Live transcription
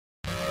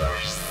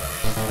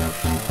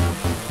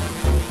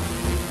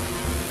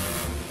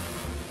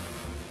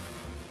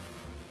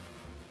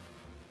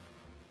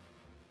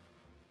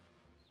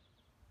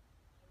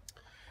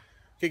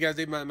Hey guys,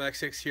 Dave Max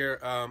 6 here.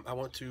 I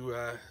want to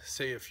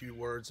say a few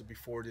words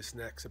before this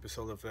next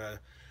episode of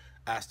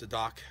Ask the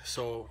Doc.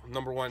 So,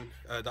 number one,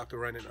 Dr.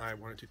 Ren and I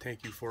wanted to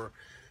thank you for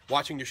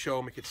watching the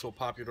show, make it so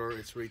popular.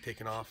 It's really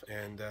taken off,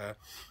 and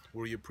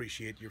we really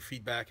appreciate your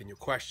feedback and your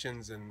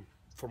questions. And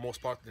for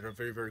most part, they're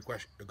very, very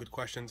good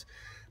questions.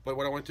 But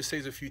what I want to say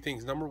is a few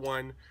things. Number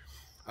one,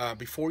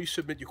 before you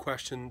submit your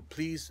question,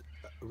 please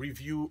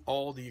review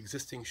all the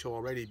existing show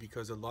already,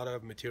 because a lot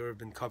of material have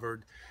been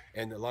covered,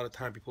 and a lot of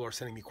time people are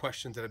sending me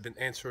questions that have been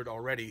answered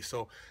already.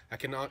 So I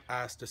cannot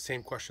ask the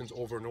same questions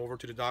over and over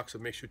to the doc. So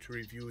make sure to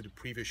review the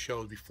previous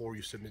shows before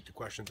you submit the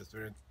questions. That's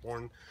very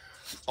important.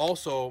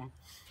 Also,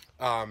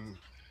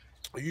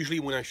 usually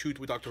when I shoot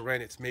with Dr.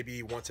 Ren, it's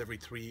maybe once every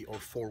 3 or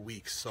 4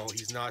 weeks. So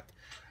he's not,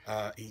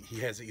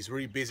 he's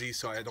really busy,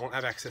 so I don't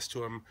have access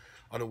to him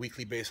on a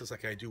weekly basis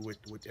like I do with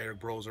Eric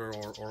Brozer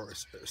or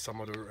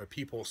some other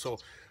people. So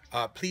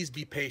please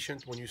be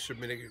patient when you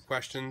submit a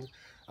question.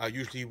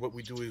 Usually what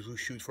we do is we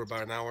shoot for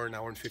about an hour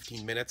and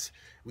 15 minutes.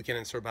 We can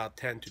answer about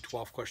 10 to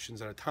 12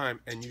 questions at a time.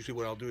 And usually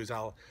what I'll do is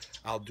I'll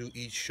do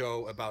each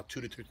show about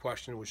 2 to 3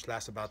 questions, which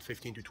lasts about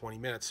 15 to 20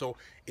 minutes. So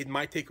it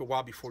might take a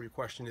while before your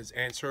question is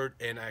answered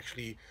and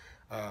actually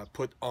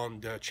put on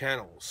the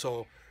channel.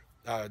 So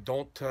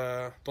don't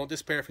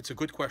despair if it's a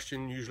good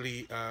question.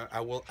 Usually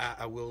I will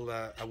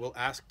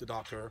ask the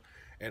doctor,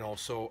 and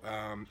also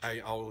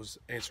I always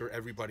answer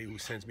everybody who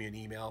sends me an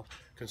email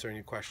concerning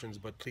your questions.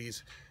 But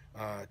please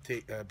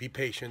be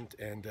patient,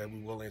 and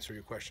we will answer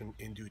your question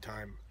in due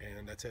time.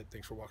 And that's it.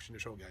 Thanks for watching the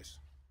show, guys.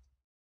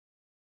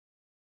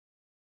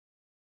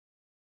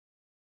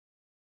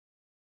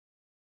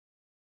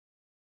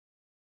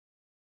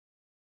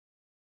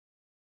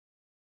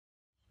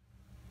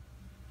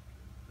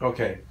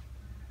 Okay.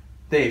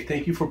 Dave,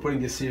 thank you for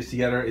putting this series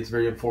together. It's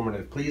very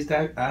informative. Please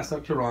ask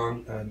Dr.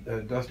 Ron,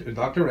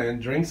 Dr. Ren,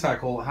 during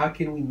cycle, how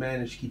can we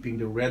manage keeping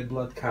the red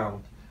blood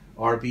count,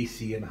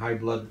 RBC, and high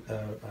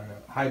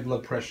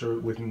blood pressure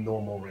within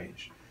normal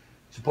range?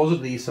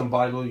 Supposedly, some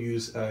body will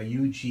use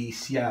UG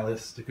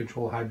Cialis to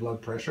control high blood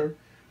pressure,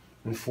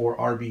 and for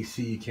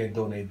RBC, you can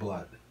donate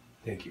blood.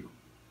 Thank you.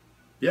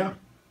 Yeah,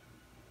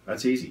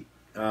 that's easy.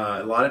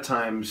 A lot of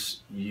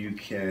times you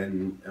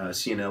can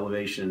see an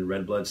elevation in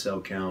red blood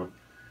cell count,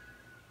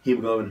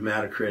 hemoglobin,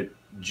 hematocrit,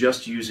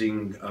 just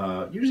using,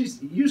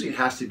 usually it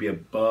has to be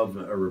above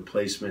a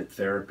replacement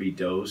therapy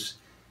dose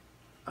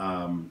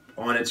on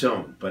its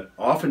own. But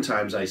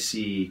oftentimes I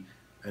see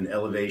an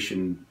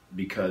elevation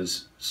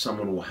because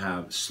someone will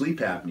have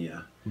sleep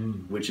apnea,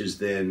 which is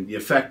then, the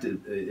effect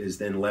is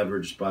then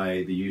leveraged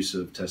by the use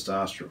of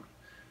testosterone.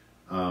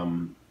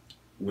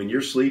 When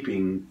you're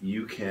sleeping,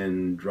 you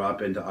can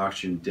drop into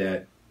oxygen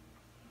debt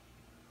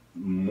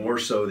more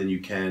so than you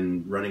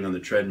can running on the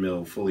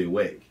treadmill fully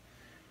awake.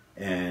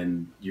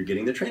 And you're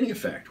getting the training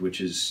effect, which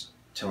is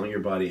telling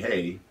your body,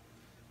 hey,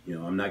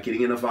 I'm not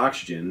getting enough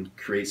oxygen,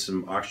 create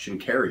some oxygen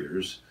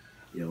carriers,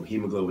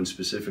 hemoglobin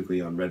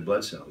specifically on red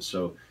blood cells.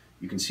 So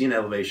you can see an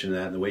elevation of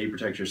that, and the way you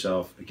protect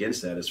yourself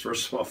against that is,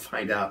 first of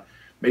all,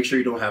 make sure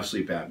you don't have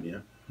sleep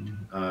apnea.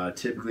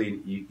 Typically,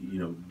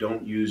 you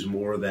don't use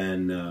more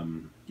than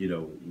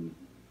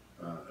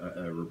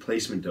a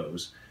replacement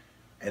dose.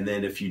 And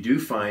then if you do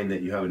find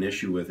that you have an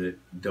issue with it,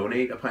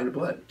 donate a pint of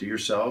blood. Do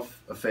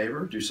yourself a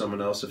favor, do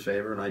someone else a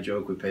favor. And I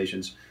joke with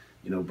patients,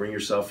 bring your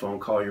cell phone,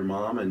 call your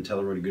mom, and tell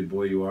her what a good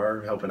boy you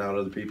are, helping out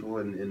other people,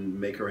 and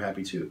make her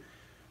happy too.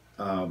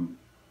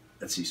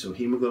 Let's see, so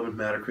hemoglobin,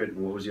 hematocrit, and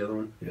what was the other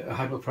one? Yeah,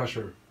 high blood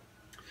pressure.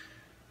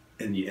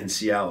 And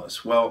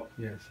Cialis. Well,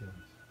 yes.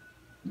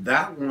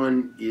 That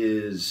one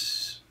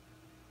is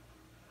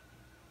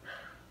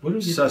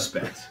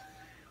suspect.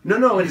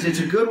 No, it's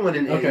a good one,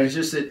 and okay. It's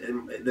just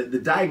that the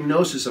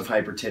diagnosis of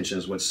hypertension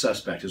is what's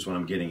suspect, is what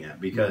I'm getting at,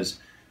 because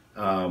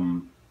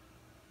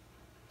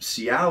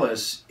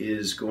Cialis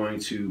is going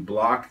to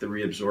block the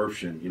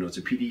reabsorption. It's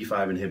a PDE5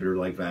 inhibitor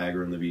like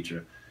Viagra and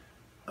Levitra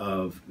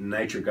of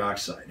nitric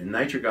oxide, and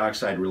nitric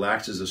oxide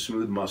relaxes a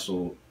smooth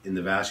muscle in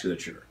the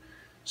vasculature.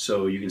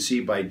 So you can see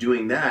by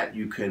doing that,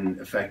 you can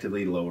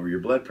effectively lower your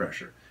blood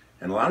pressure.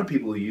 And a lot of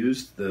people who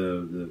use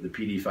the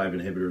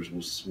PDE5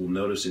 inhibitors will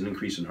notice an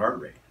increase in heart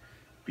rate,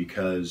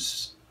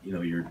 because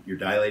you're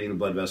dilating the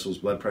blood vessels,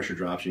 blood pressure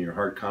drops, and your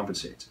heart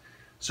compensates.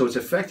 So it's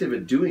effective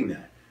at doing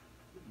that.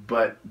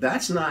 But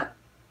that's not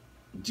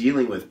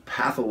dealing with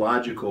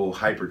pathological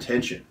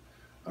hypertension,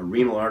 a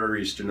renal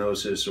artery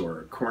stenosis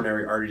or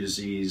coronary artery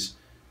disease.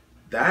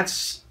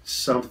 That's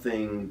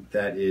something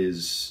that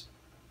is,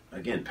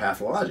 again,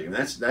 pathologic, and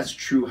that's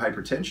true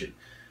hypertension.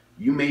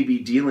 You may be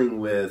dealing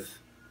with,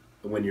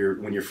 when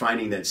you're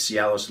finding that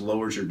Cialis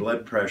lowers your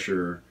blood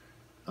pressure,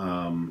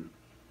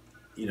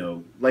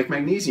 like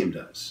magnesium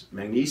does.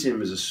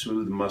 Magnesium is a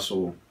smooth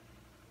muscle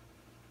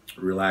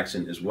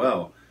relaxant as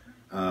well.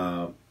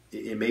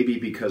 It may be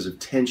because of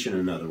tension,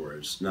 in other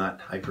words, not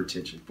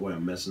hypertension. Boy,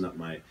 I'm messing up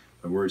my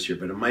words here,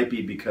 but it might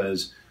be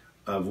because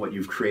of what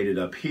you've created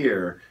up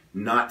here,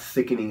 not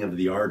thickening of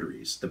the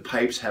arteries. The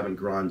pipes haven't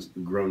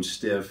grown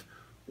stiff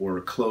or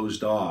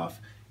closed off,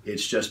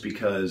 It's just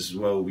because,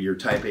 well, you're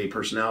type A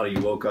personality,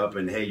 you woke up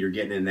and, hey, you're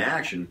getting into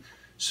action.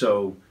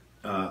 So,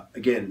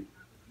 again,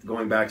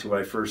 going back to what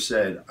I first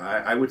said,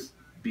 I would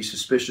be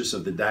suspicious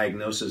of the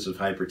diagnosis of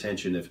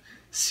hypertension if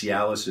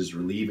Cialis is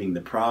relieving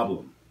the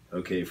problem,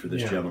 okay, for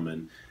this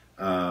gentleman.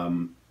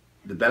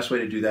 The best way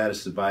to do that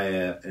is to buy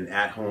an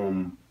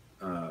at-home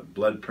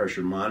blood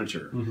pressure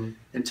monitor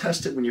and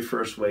test it when you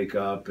first wake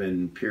up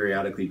and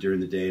periodically during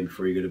the day and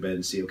before you go to bed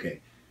and see,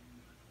 okay,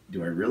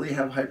 do I really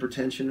have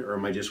hypertension or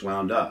am I just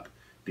wound up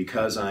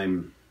because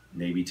I'm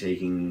maybe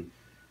taking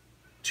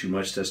too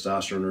much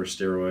testosterone or a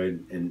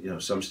steroid?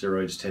 And, some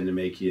steroids tend to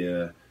make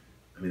you,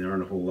 I mean, there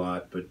aren't a whole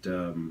lot, but,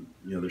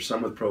 there's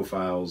some with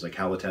profiles like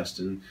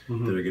halotestin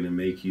that are going to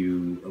make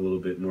you a little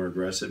bit more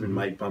aggressive and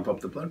might bump up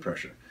the blood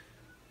pressure.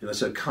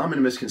 It's a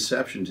common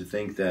misconception to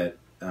think that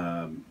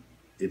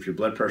if your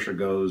blood pressure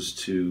goes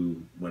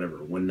to,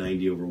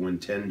 190 over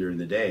 110 during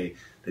the day,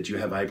 that you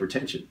have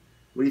hypertension.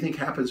 What do you think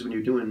happens when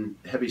you're doing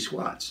heavy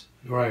squats?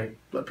 Right.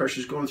 Blood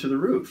pressure's going through the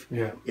roof.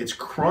 Yeah. It's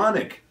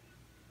chronic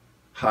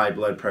high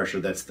blood pressure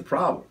that's the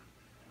problem.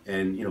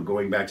 And,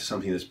 going back to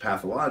something that's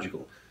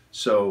pathological.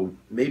 So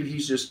maybe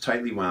he's just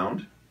tightly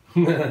wound.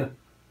 He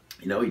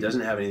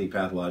doesn't have anything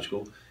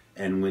pathological.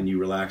 And when you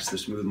relax the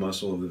smooth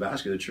muscle of the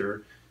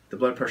vasculature, the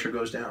blood pressure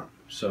goes down.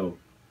 So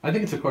I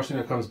think it's a question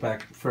that comes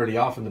back fairly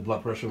often, the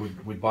blood pressure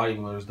with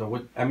bodybuilders, though.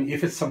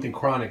 If it's something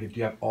chronic that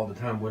you have all the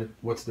time,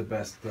 what's your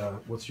best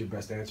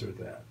answer to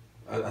that,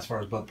 as far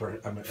as blood pressure?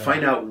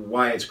 Find out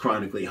why it's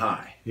chronically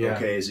high. Yeah.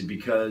 Okay, is it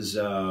because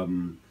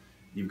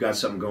you've got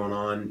something going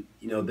on?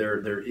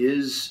 There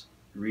is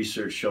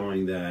research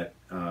showing that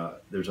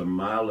there's a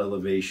mild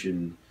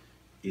elevation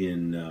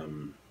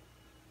in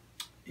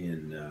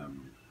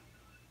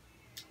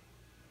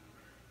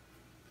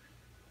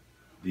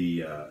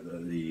the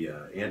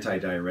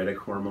antidiuretic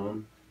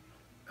hormone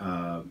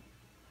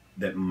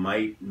that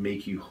might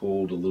make you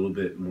hold a little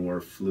bit more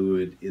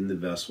fluid in the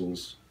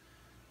vessels,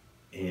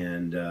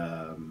 and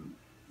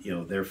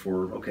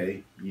therefore,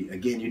 okay,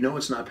 again,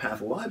 it's not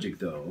pathologic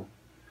though.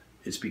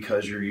 It's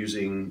because you're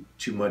using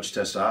too much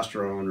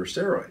testosterone or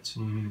steroids.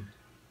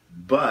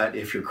 But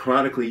if you're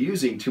chronically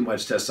using too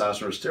much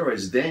testosterone or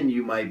steroids, then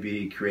you might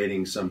be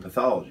creating some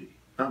pathology.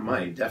 Not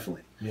might,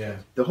 definitely. Yeah.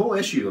 The whole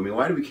issue,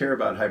 why do we care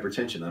about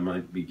hypertension? I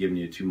might be giving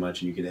you too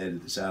much and you can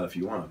edit this out if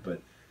you want,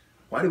 but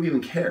why do we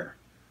even care?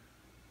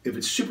 If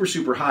it's super,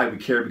 super high, we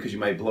care because you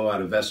might blow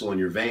out a vessel in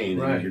your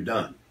vein and you're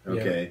done,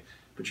 okay? Yeah.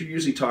 But you're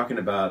usually talking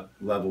about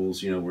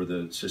levels, where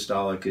the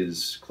systolic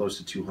is close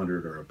to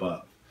 200 or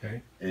above.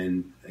 Okay.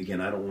 And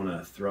again, I don't want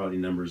to throw out any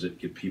numbers that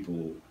give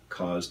people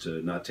cause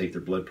to not take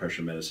their blood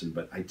pressure medicine,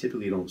 but I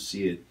typically don't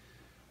see it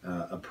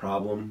a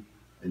problem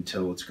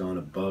until it's gone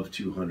above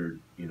 200,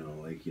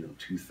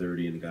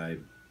 230, and the guy,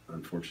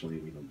 unfortunately,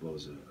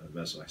 blows a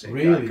vessel. I say,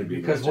 really?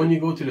 Because when you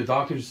go to the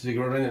doctor just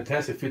to run a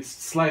test, if it's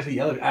slightly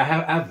elevated,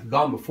 I've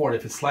gone before, and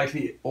if it's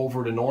slightly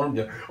over the norm,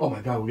 oh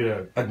my God, we're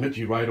going to admit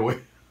you right away.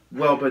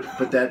 Well,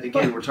 but that,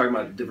 again, we're talking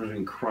about the difference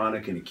between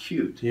chronic and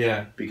acute.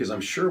 Yeah. Because I'm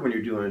sure when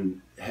you're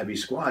doing heavy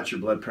squats, your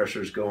blood pressure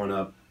is going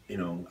up, I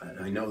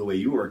know the way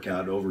you work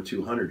out, over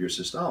 200, you're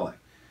systolic.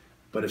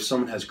 But if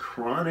someone has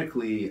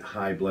chronically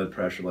high blood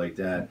pressure like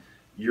that,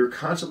 you're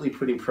constantly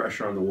putting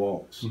pressure on the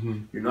walls.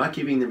 You're not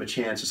giving them a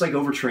chance. It's like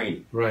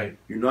overtraining. Right.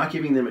 You're not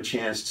giving them a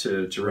chance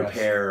to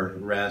repair,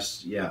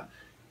 rest. Yeah.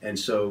 And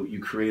so you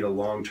create a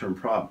long-term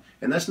problem.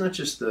 And that's not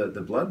just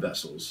the blood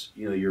vessels.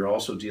 You're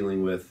also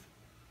dealing with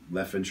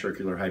left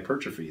ventricular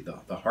hypertrophy,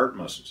 the heart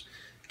muscles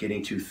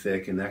getting too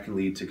thick, and that can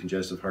lead to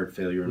congestive heart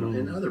failure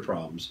and other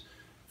problems.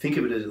 Think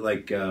of it as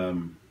like,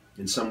 in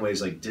some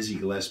ways, like Dizzy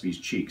Gillespie's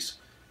cheeks.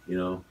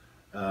 They're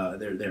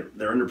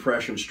under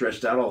pressure and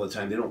stretched out all the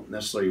time. They don't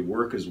necessarily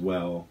work as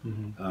well.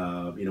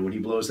 When he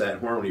blows that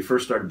horn, when he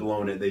first started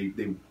blowing it,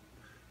 they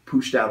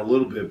pushed out a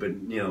little bit, but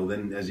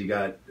then as he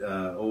got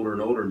older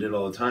and older and did it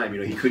all the time,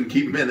 he couldn't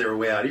keep them in. They were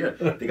way out here.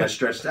 They got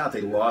stretched out. They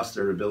lost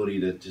their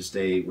ability to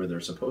stay where they're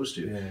supposed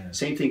to. Yeah.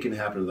 Same thing can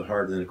happen to the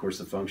heart, and then of course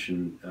the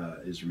function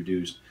is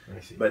reduced.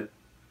 I see. But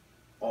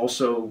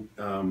also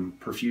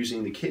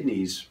perfusing the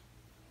kidneys.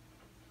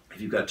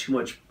 If you've got too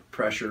much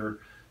pressure,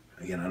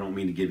 again, I don't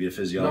mean to give you a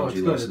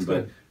physiology lesson,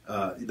 but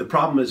the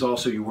problem is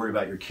also you worry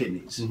about your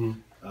kidneys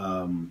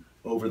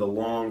over the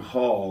long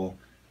haul.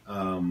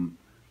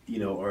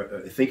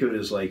 Or think of it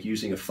as like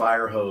using a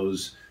fire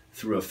hose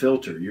through a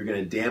filter. You're going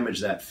to damage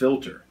that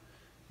filter.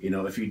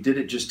 If you did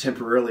it just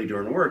temporarily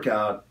during a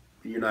workout,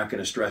 you're not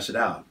going to stress it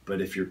out.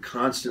 But if you're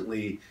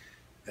constantly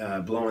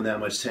blowing that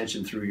much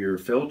tension through your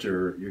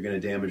filter, you're going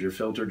to damage your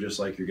filter just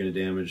like you're going to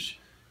damage,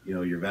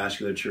 your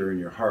vasculature and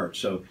your heart.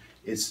 So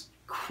it's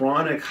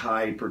chronic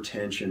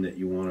hypertension that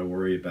you want to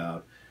worry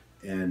about.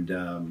 And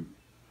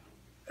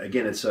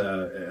again, it's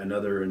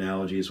another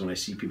analogy is when I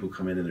see people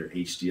come in and their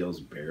HDL's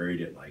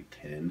buried at like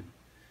 10.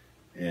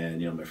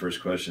 And, my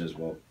first question is,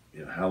 well,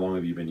 how long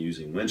have you been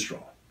using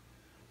Winstrol?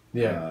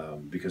 Yeah.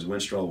 Because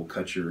Winstrol will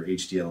cut your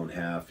HDL in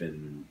half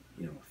in,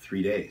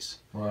 3 days.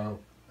 Wow.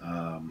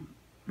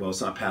 Well,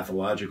 it's not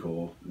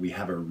pathological. We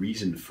have a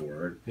reason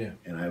for it. Yeah.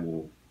 And I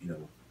will,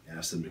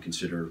 ask them to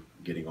consider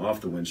getting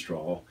off the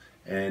Winstrol.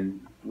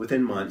 And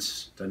within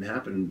months, doesn't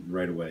happen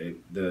right away,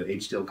 the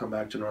HDL will come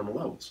back to normal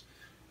levels.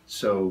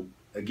 So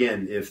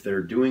again, if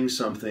they're doing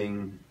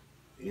something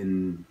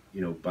in,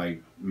 by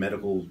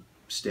medical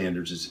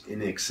standards is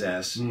in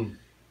excess, and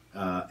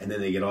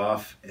then they get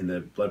off and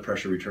the blood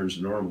pressure returns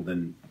to normal,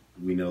 then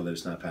we know that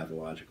it's not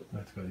pathological.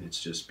 That's good.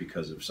 It's just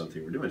because of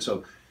something we're doing.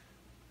 So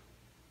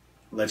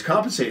let's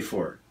compensate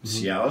for it.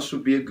 Cialis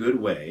would be a good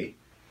way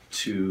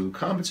to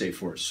compensate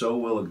for it. So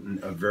will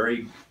a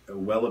very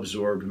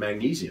well-absorbed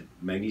magnesium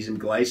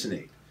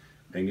glycinate,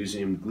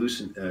 magnesium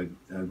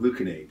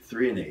gluconate,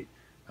 threonate,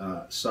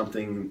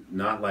 something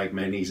not like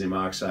magnesium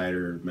oxide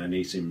or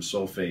magnesium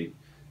sulfate,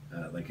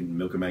 like in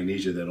milk of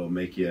magnesia, that'll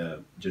make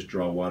you just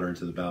draw water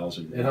into the bowels.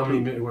 And how many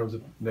milligrams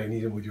of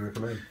magnesium would you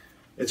recommend?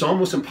 It's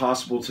almost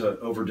impossible to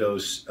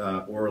overdose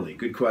orally.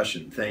 Good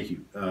question. Thank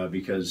you.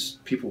 Because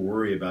people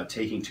worry about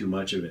taking too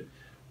much of it.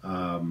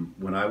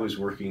 When I was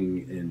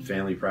working in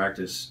family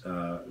practice,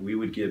 we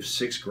would give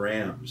 6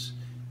 grams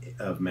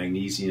of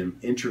magnesium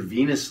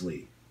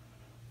intravenously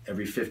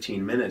every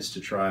 15 minutes to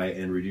try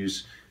and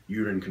reduce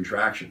uterine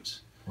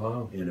contractions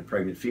in a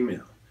pregnant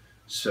female.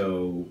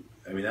 So,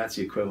 I mean, that's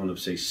the equivalent of,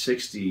 say,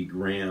 60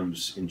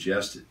 grams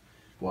ingested.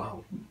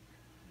 Wow.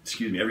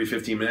 Excuse me, every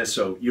 15 minutes,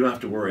 so you don't have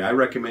to worry. I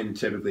recommend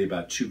typically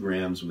about 2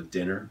 grams with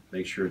dinner.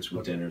 Make sure it's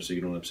with dinner so you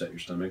don't upset your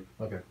stomach.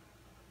 Okay.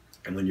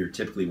 And when you're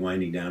typically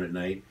winding down at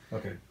night.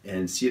 Okay.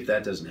 And see if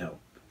that doesn't help.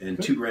 And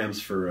good. 2 grams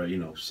for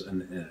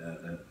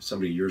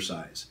somebody your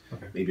size.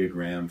 Okay. Maybe 1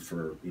 gram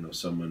for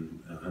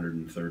someone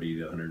 130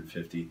 to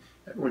 150.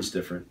 Everyone's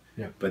different.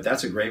 Yeah. But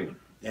that's a great one,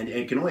 and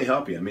it can only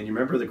help you. I mean, you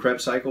remember the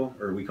Krebs cycle,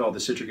 or we call it the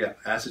citric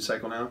acid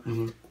cycle now.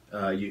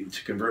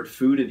 To convert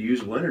food into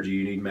usable energy,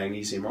 you need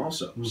magnesium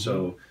also.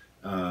 So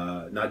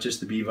not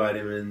just the B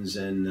vitamins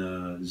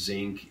and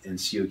zinc and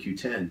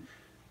CoQ10.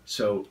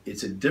 So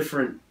it's a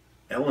different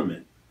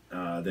element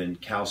than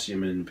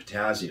calcium and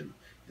potassium,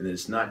 and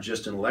it's not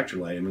just an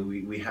electrolyte. I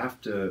mean, we have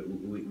to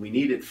we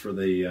need it for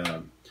the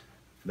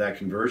for that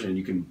conversion.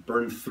 You can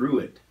burn through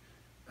it.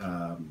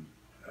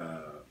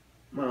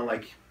 Well,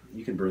 like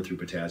you can burn through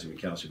potassium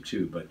and calcium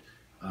too, but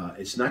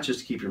it's not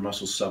just to keep your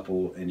muscles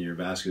supple and your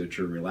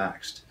vasculature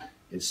relaxed.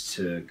 It's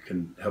to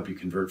help you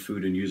convert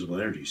food into usable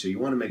energy. So you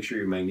want to make sure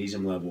your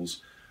magnesium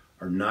levels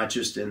are not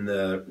just in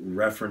the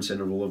reference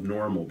interval of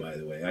normal, by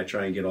the way. I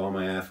try and get all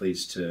my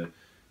athletes to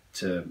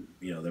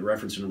the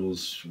reference interval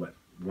is,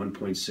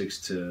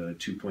 1.6 to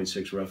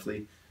 2.6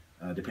 roughly,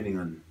 depending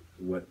on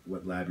what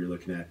lab you're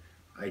looking at.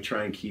 I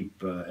try and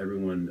keep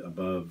everyone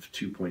above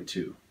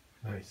 2.2.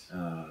 Nice.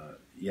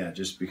 Yeah,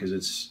 just because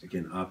it's,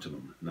 again,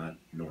 optimum, not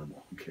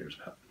normal. Who cares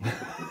about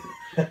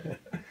it?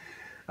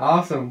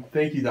 Awesome.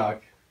 Thank you,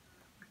 Doc.